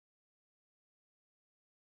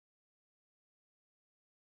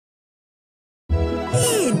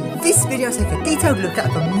this video I take a detailed look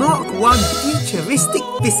at the Mark 1 futuristic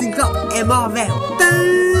fishing club MRL.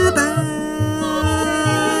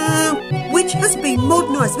 Which has been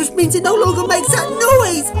modernised, which means it no longer makes that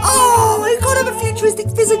noise. Oh, you can't have a futuristic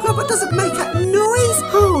fishing club that doesn't make that noise.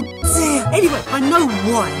 Oh dear. Anyway, I know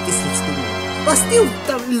why this lift's been made, but I still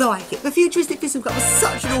don't like it. The futuristic fishing club was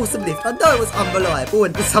such an awesome lift. I know it was unreliable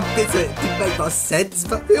and some bits of it didn't make much sense,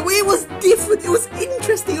 but it was different. It was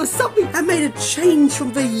interesting. It was something that made a change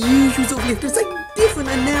from the usual sort of lift. It was like different,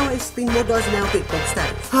 and now it's been modernised and now a bit bog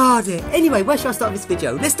standard. Oh dear. Anyway, where should I start this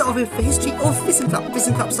video? Let's start off with the history of Fishing Club.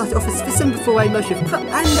 Fishing Club started off as Fishing before a motion club,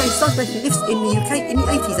 and they started making lifts in the UK in the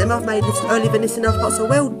 80s. They might have made lifts earlier than this in other parts of the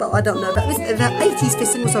world, but I don't know about this. The 80s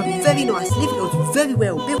Fishing was a very nice lift. It was very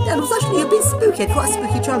well built, and it was actually a bit spooky. It had quite a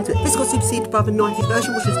spooky charm to it. This got superseded by the 90s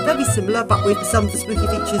version, which was very similar, but with some of the spooky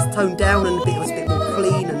features toned down, and it was a bit more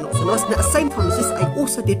clean and not so nice. And at the same time as this, they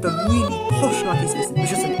also did the really posh Nikes lift,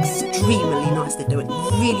 which was an extremely nice lift. They went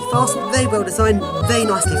really fast, very well designed, very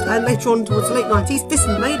nice lift. And later on, towards the late 90s, this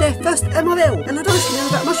made their first MRL. And I don't actually know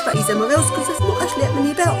that much about these MRLs because there's not actually that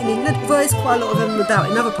many about in England, but there's quite a lot of them about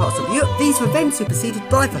in other parts of Europe. These were then superseded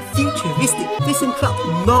by the futuristic Fishing Club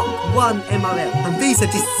Mark 1 MRL. And these are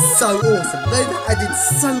just so awesome. They've added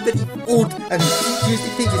so many odd and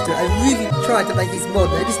futuristic features to it. I really tried to make this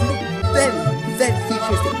modern. They just look very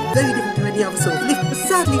futuristic, very different to any other sort of lift, but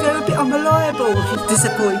sadly they're a bit unreliable, which is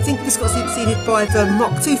disappointing. This got superseded by the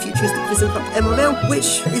Mark 2 futuristic Fishing Club MRL,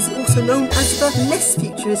 which is also known as the less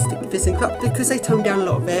futuristic Fishing Club because they toned down a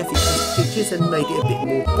lot of their futuristic features and made it a bit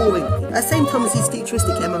more boring. At the same time as these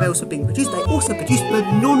futuristic MRLs were being produced, they also produced the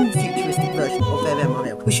non-futuristic version of their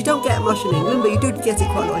MRL, which you don't get much in England, but you do get it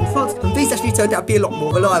quite a lot in France, and these actually turned out to be a lot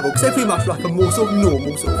more reliable because they're pretty much like a more sort of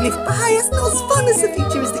normal sort of lift. But hey, it's not as fun as the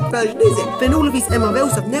futuristic version, is it? Then all of these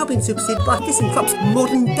MRLs have now been superseded by Fishing Club's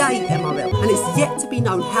modern day MRL, and it's yet to be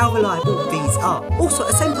known how reliable these are. Also,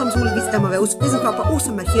 at the same time as all of these MRLs, Fishing Club are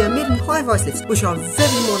also making a mid and high rise lifts, which are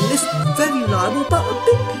very modern lifts, very reliable, but a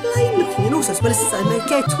bit plain looking, and also as well as this, they make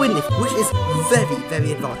a twin lift, which is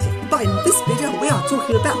very advanced. But in this video, we are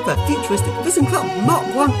talking about the futuristic Fishing Club Mark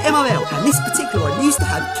 1 MRL, and this particular one used to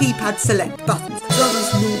have keypad select buttons. Rather than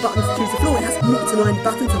small buttons to choose the floor, it has 0 to 9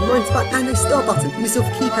 buttons, a minus button, and a star button. In this sort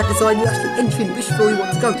of keypad design, you actually enter in which floor you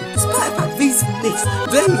want to go to. Despite the fact these lifts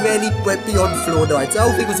very rarely went beyond floor 9, so the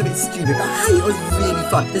whole thing was a bit stupid, but hey, it was really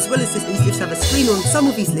fun. As well as this, these lifts have a screen on some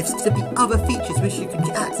of these lifts to be other features which you can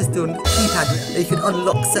get access to on the keypad. You can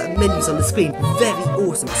unlock certain menus on the screen. Very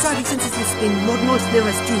awesome. Sadly, since this lift's been modernised, now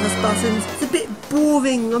has dual buttons, it's a bit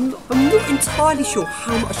boring. I'm not entirely sure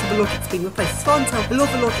how much of the logic's been replaced. As far as I can tell, a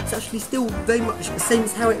lot of the logic's actually still very much the same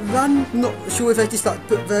as how it ran. I'm not sure if they just like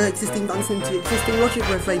put the existing buttons into existing logic,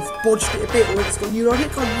 or if they've bodged it a bit, or if it's got new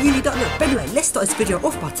logic. I really don't know. But anyway, let's start this video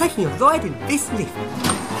off by taking a ride in this lift.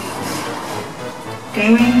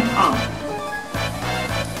 Going up.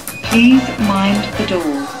 Please mind the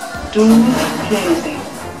doors. Doors closing.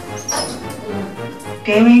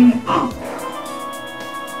 Going up.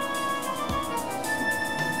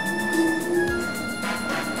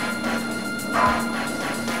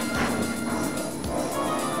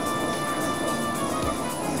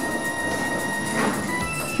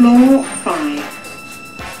 Floor 5.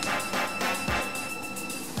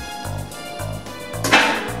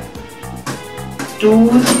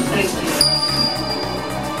 Doors open.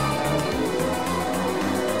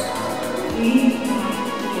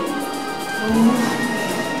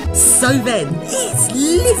 So then, it's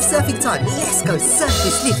lift surfing time. Let's go surf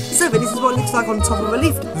this lift. So then, this is what it looks like on top of a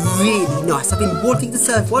lift. Really nice. I've been wanting to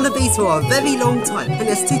surf one of these for a very long time. And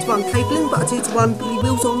there's 2-to-1 cabling, but a 2-to-1 pulley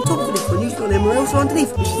wheels on top of the lift. When usually on MRLs are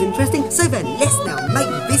underneath, which is interesting. So then, let's now make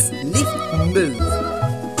this lift move.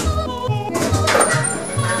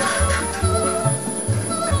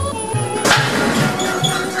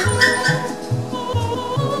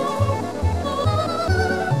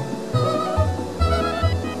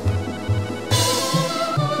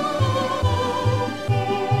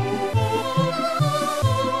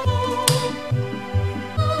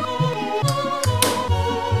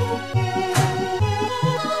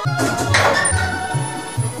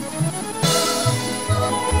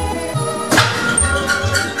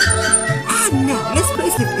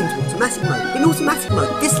 Automatic mode. In automatic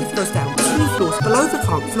mode, this lift goes down 2 floors below the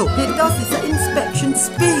current floor. It does this at inspection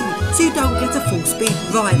speed, so you don't get a full speed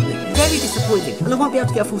ride in it. Very disappointing, and I won't be able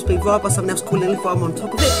to get a full speed ride by someone else calling a lift while I'm on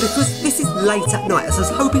top of it because this is late at night, as I was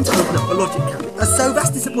hoping to open up a logic cabinet. So that's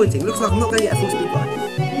disappointing. Looks like I'm not going to get a full speed ride.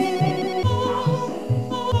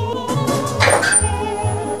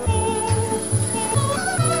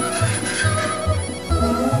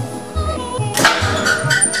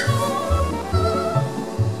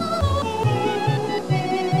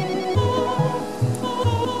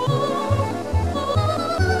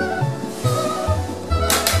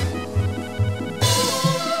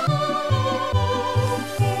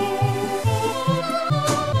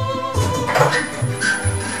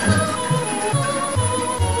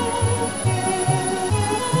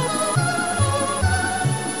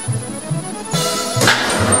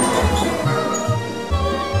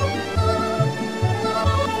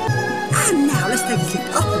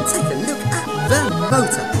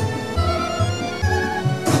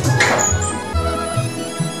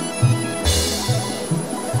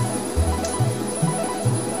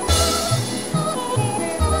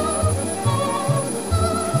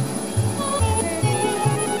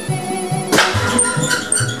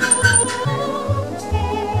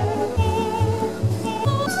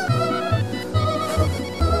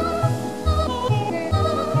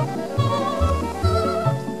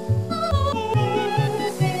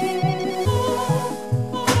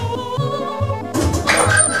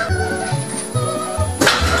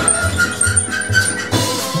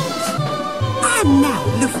 And now,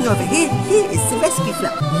 looking over here, here is the rescue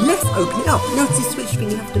flap. Let's open it up. Notice this switch thing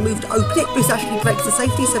you have to move to open it. This actually breaks the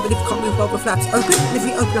safety so the lift can't move while the flap's open. And if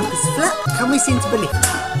we open up this flap, can we see into the lift?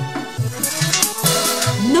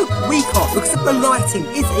 Nope, we can't because the lighting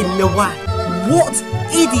is in the way. What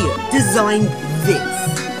idiot designed this?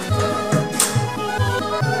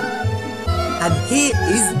 And here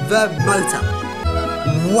is the motor.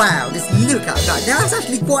 Wow, just look at that. Now that's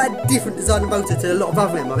actually quite a different design of motor to a lot of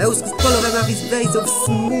other MRLs, because a lot of them have these very sort of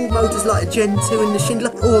small motors like a Gen 2 and the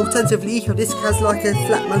Schindler, or alternatively EcoDisc has like a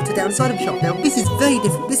flat motor down the side of the shaft. Now this is very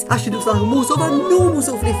different. This actually looks like a more sort of a normal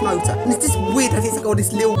sort of lift motor, and it's just weird that it's got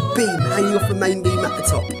this little beam hanging off the main beam at the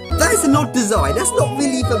top. That is an odd design. That's not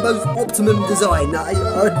really the most optimum design that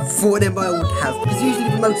I thought an MRL would have, because usually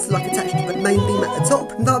the motor's like attached to the main beam at the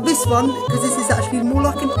top. But this one, because this is actually more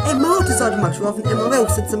like an MR design of motor rather than MRL,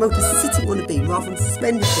 since the motor's sitting on a beam rather than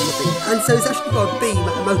suspended from the beam. And so it's actually got a beam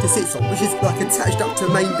that the motor sits on, which is like attached up to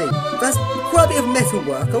a main beam. That's quite a bit of metal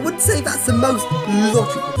work. I wouldn't say that's the most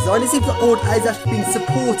logical design. It seems like odd as it's actually being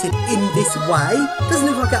supported in this way. Doesn't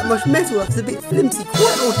look like that much metal work. It's a bit flimsy,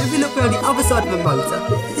 quite odd. If you look around the other side of the motor,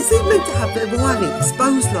 is it meant to have the wiring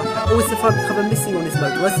exposed like that? Or is the front cover missing on this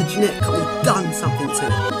motor? Or has the genetic company done something to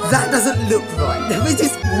it? That doesn't look right. It's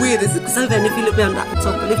just weird. So then if you look around at the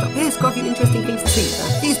top of the lift up, here's quite a few interesting things to see.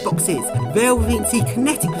 These boxes, there we can see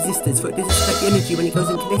kinetic resistance for it to dissipate the energy when it goes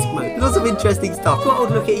in kinetic mode. Lots of interesting stuff. Quite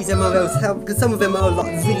odd look at these MRLs, because some of them are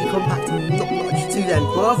like really compact and not much to them,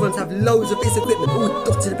 while other ones have loads of bits of equipment all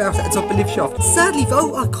dotted about at the top of the lift shaft. Sadly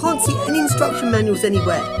though, I can't see any instruction manuals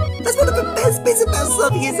anywhere. That's one of the best bits about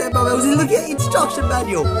serving his MRLs, is looking at the instruction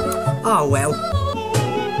manual. Oh well.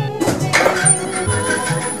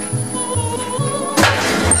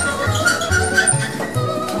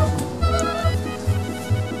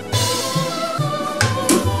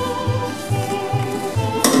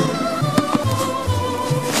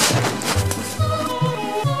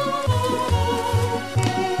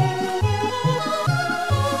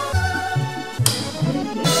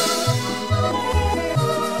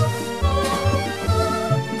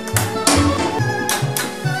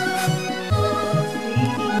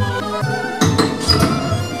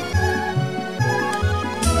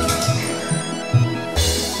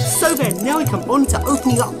 So then, now we come on to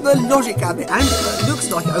opening up the logic cabinet, and it looks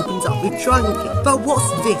like it opens up with triangle key. But what's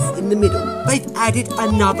this in the middle? They've added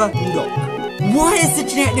another lock. Why has the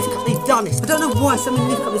generic lift company done this? I don't know why so many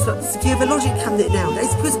lift companies like to secure the logic cabinet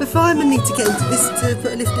nowadays, because the firemen need to get into this to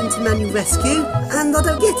put a lift into manual rescue, and I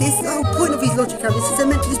don't get it. The whole point of these logic cabinets is they're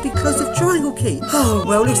meant to just be closed with triangle key. Oh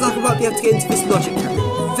well, looks like I won't be able to get into this logic cabinet.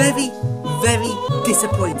 Very, very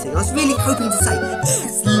disappointing. I was really hoping to say,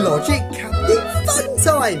 yes, logic cabinet fun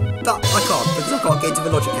time, but I can't, because I can't get into the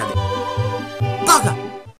logic cabinet. Bugger!